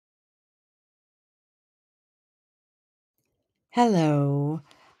Hello,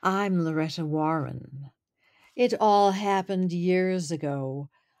 I'm Loretta Warren. It all happened years ago.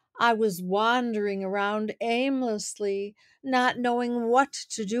 I was wandering around aimlessly, not knowing what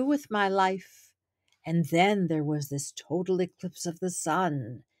to do with my life. And then there was this total eclipse of the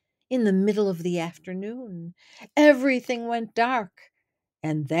sun in the middle of the afternoon. Everything went dark,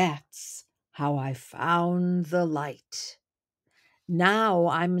 and that's how I found the light. Now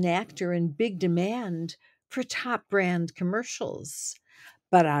I'm an actor in big demand for top brand commercials,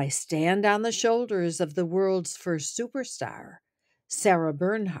 but I stand on the shoulders of the world's first superstar, Sarah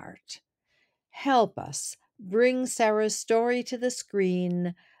Bernhardt. Help us bring Sarah's story to the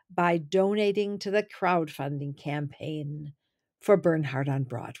screen by donating to the crowdfunding campaign for Bernhardt on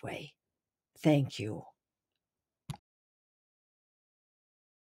Broadway. Thank you.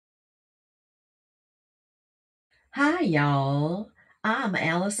 Hi, y'all. I'm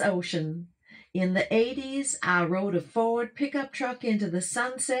Alice Ocean. In the 80s, I rode a Ford pickup truck into the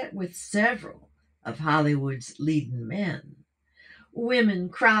sunset with several of Hollywood's leading men. Women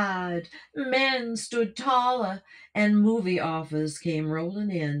cried, men stood taller, and movie offers came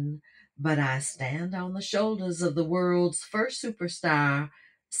rolling in. But I stand on the shoulders of the world's first superstar,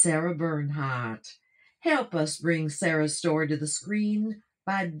 Sarah Bernhardt. Help us bring Sarah's story to the screen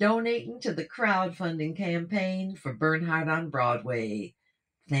by donating to the crowdfunding campaign for Bernhardt on Broadway.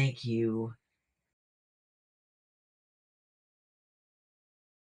 Thank you.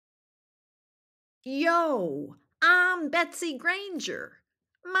 Yo, I'm Betsy Granger.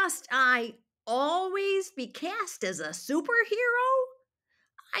 Must I always be cast as a superhero?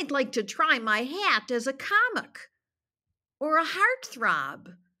 I'd like to try my hat as a comic or a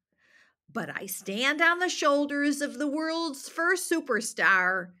heartthrob. But I stand on the shoulders of the world's first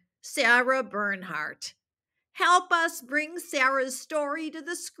superstar, Sarah Bernhardt. Help us bring Sarah's story to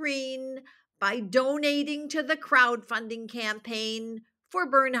the screen by donating to the crowdfunding campaign for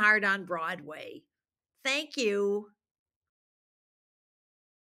Bernhardt on Broadway. Thank you.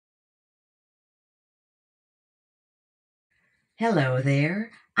 Hello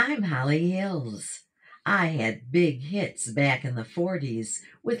there. I'm Holly Hills. I had big hits back in the 40s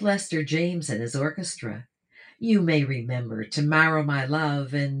with Lester James and his orchestra. You may remember Tomorrow My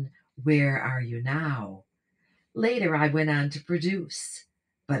Love and Where Are You Now? Later, I went on to produce,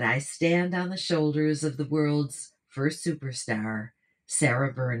 but I stand on the shoulders of the world's first superstar,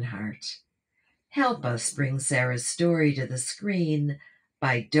 Sarah Bernhardt. Help us bring Sarah's story to the screen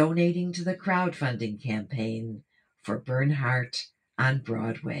by donating to the crowdfunding campaign for Bernhardt on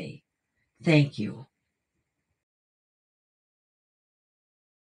Broadway. Thank you.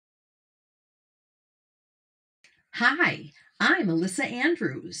 Hi, I'm Alyssa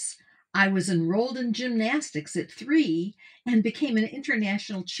Andrews. I was enrolled in gymnastics at 3 and became an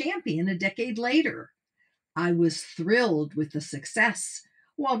international champion a decade later. I was thrilled with the success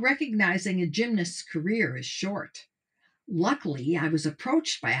while recognizing a gymnast's career is short. Luckily, I was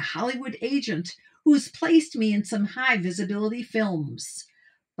approached by a Hollywood agent who's placed me in some high visibility films.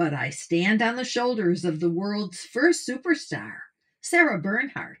 But I stand on the shoulders of the world's first superstar, Sarah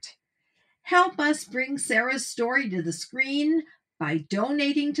Bernhardt. Help us bring Sarah's story to the screen by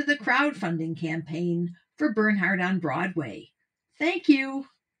donating to the crowdfunding campaign for Bernhardt on Broadway. Thank you.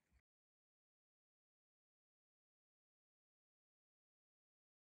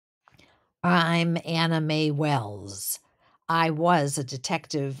 I'm Anna Mae Wells. I was a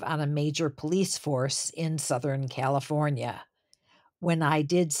detective on a major police force in Southern California. When I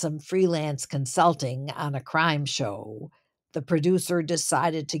did some freelance consulting on a crime show, the producer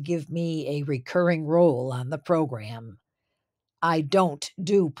decided to give me a recurring role on the program. I don't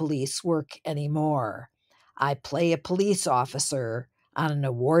do police work anymore. I play a police officer on an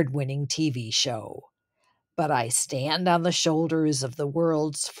award winning TV show. But I stand on the shoulders of the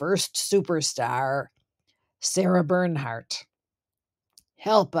world's first superstar, Sarah Bernhardt.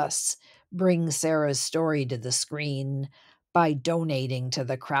 Help us bring Sarah's story to the screen by donating to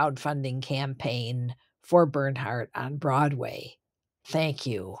the crowdfunding campaign for Bernhardt on Broadway. Thank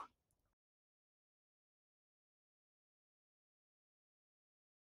you.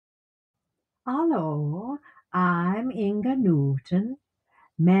 Hello, I'm Inga Newton.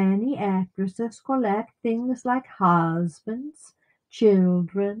 Many actresses collect things like husbands,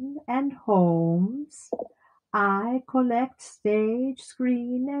 children, and homes. I collect stage,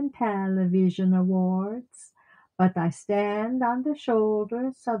 screen, and television awards, but I stand on the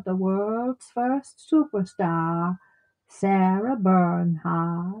shoulders of the world's first superstar, Sarah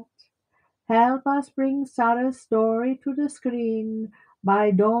Bernhardt. Help us bring Sarah's story to the screen by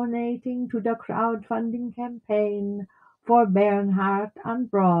donating to the crowdfunding campaign for Bernhardt on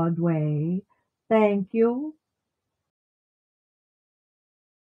Broadway. Thank you.